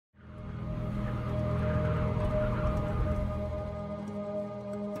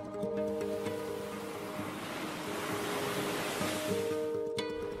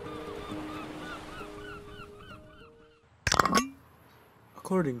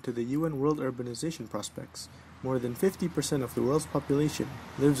According to the UN World Urbanization Prospects, more than 50% of the world's population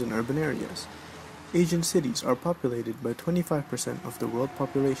lives in urban areas. Asian cities are populated by 25% of the world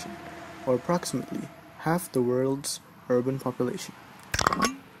population, or approximately half the world's urban population.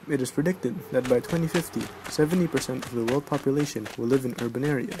 It is predicted that by 2050, 70% of the world population will live in urban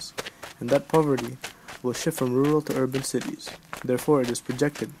areas, and that poverty will shift from rural to urban cities. Therefore, it is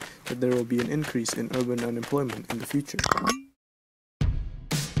projected that there will be an increase in urban unemployment in the future.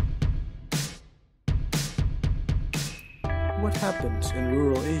 What happens in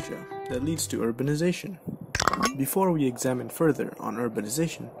rural Asia that leads to urbanization? Before we examine further on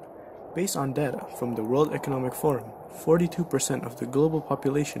urbanization, based on data from the World Economic Forum, 42% of the global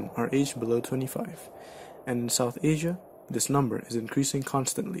population are aged below 25, and in South Asia, this number is increasing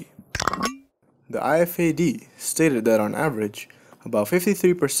constantly. The IFAD stated that on average, about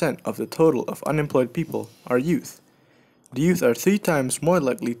 53% of the total of unemployed people are youth. The youth are 3 times more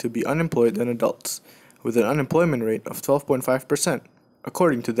likely to be unemployed than adults, with an unemployment rate of 12.5%,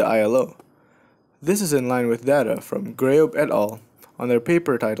 according to the ILO. This is in line with data from Graob et al. On their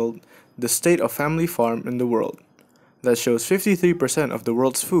paper titled The State of Family Farm in the World, that shows 53% of the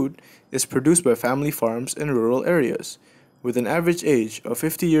world's food is produced by family farms in rural areas, with an average age of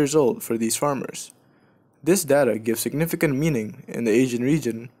 50 years old for these farmers. This data gives significant meaning in the Asian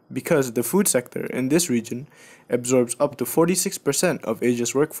region because the food sector in this region absorbs up to 46% of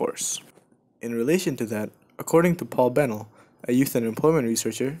Asia's workforce. In relation to that, according to Paul Bennell, a youth and employment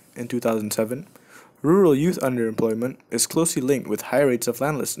researcher, in 2007, rural youth underemployment is closely linked with high rates of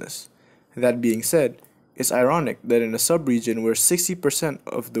landlessness. That being said, it's ironic that in a sub-region where 60%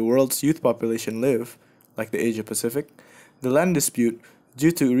 of the world's youth population live, like the Asia Pacific, the land dispute,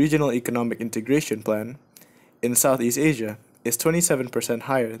 due to Regional Economic Integration Plan, in Southeast Asia is 27%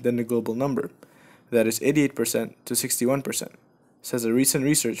 higher than the global number, that is 88% to 61%, says a recent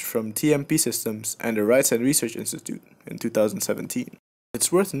research from TMP Systems and the Rights and Research Institute in 2017.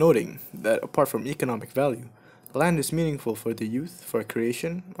 It's worth noting that apart from economic value, land is meaningful for the youth for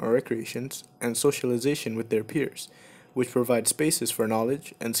creation or recreations and socialization with their peers, which provides spaces for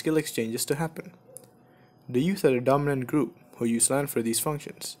knowledge and skill exchanges to happen. The youth are the dominant group who use land for these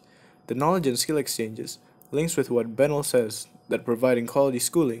functions. The knowledge and skill exchanges links with what Bennell says that providing quality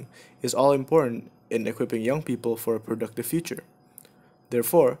schooling is all important in equipping young people for a productive future.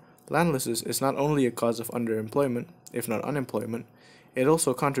 Therefore, landlessness is not only a cause of underemployment, if not unemployment, it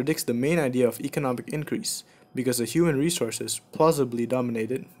also contradicts the main idea of economic increase because the human resources plausibly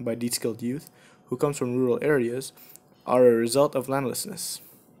dominated by de-skilled youth who comes from rural areas are a result of landlessness.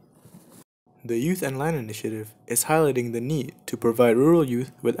 The Youth and Land Initiative is highlighting the need to provide rural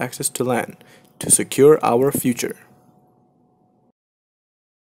youth with access to land to secure our future.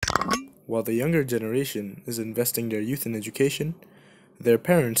 While the younger generation is investing their youth in education, their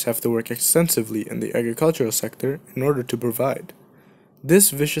parents have to work extensively in the agricultural sector in order to provide. This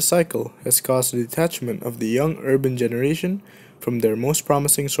vicious cycle has caused the detachment of the young urban generation from their most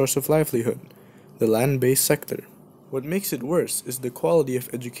promising source of livelihood, the land-based sector. What makes it worse is the quality of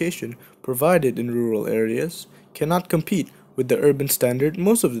education provided in rural areas cannot compete with the urban standard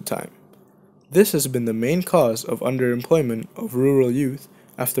most of the time. This has been the main cause of underemployment of rural youth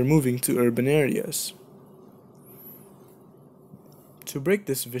after moving to urban areas. To break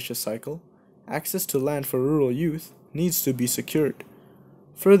this vicious cycle, access to land for rural youth needs to be secured.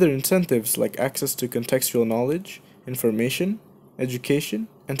 Further incentives like access to contextual knowledge, information, education,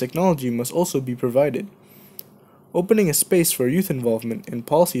 and technology must also be provided. Opening a space for youth involvement in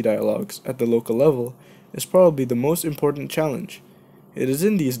policy dialogues at the local level is probably the most important challenge. It is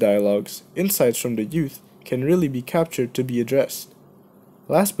in these dialogues, insights from the youth can really be captured to be addressed.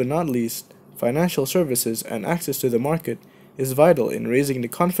 Last but not least, financial services and access to the market is vital in raising the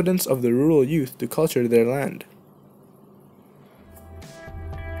confidence of the rural youth to culture their land.